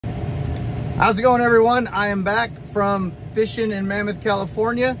How's it going, everyone? I am back from fishing in Mammoth,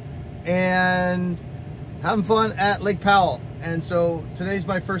 California and having fun at Lake Powell. And so today's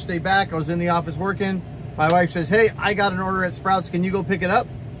my first day back. I was in the office working. My wife says, hey, I got an order at Sprouts. Can you go pick it up?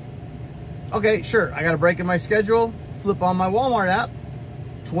 Okay, sure. I got a break in my schedule. Flip on my Walmart app.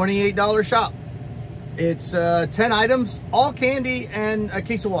 $28 shop. It's 10 items, all candy and a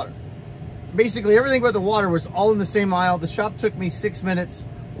case of water. Basically, everything but the water was all in the same aisle. The shop took me 6 minutes.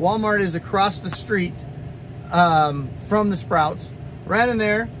 Walmart is across the street from the Sprouts. Ran in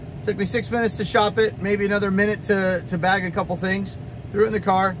there. Took me 6 minutes to shop it. Maybe another minute to bag a couple things. Threw it in the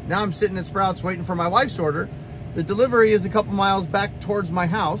car. Now I'm sitting at Sprouts waiting for my wife's order. The delivery is a couple miles back towards my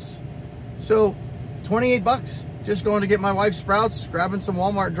house. So 28 bucks. Just going to get my wife's Sprouts, grabbing some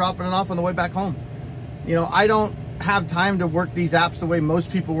Walmart, dropping it off on the way back home. You know, I don't have time to work these apps the way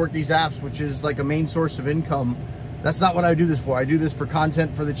most people work these apps, which is like a main source of income. That's not what I do this for. I do this for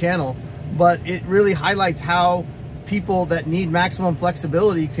content for the channel, but it really highlights how people that need maximum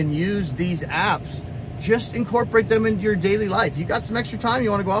flexibility can use these apps. Just incorporate them into your daily life. You got some extra time,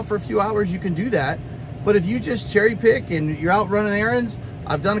 you want to go out for a few hours, you can do that. But if you just cherry pick and you're out running errands,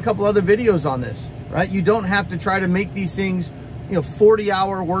 I've done a couple other videos on this, right? You don't have to try to make these things, you know,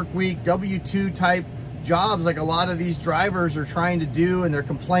 40-hour work week, W-2 type jobs like a lot of these drivers are trying to do, and they're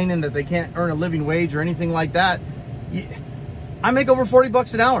complaining that they can't earn a living wage or anything like that. I make over 40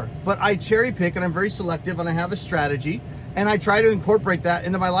 bucks an hour, but I cherry pick and I'm very selective and I have a strategy and I try to incorporate that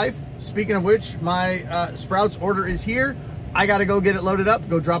into my life. Speaking of which, my Sprouts order is here. I got to go get it loaded up,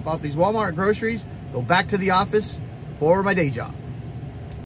 go drop off these Walmart groceries, go back to the office for my day job.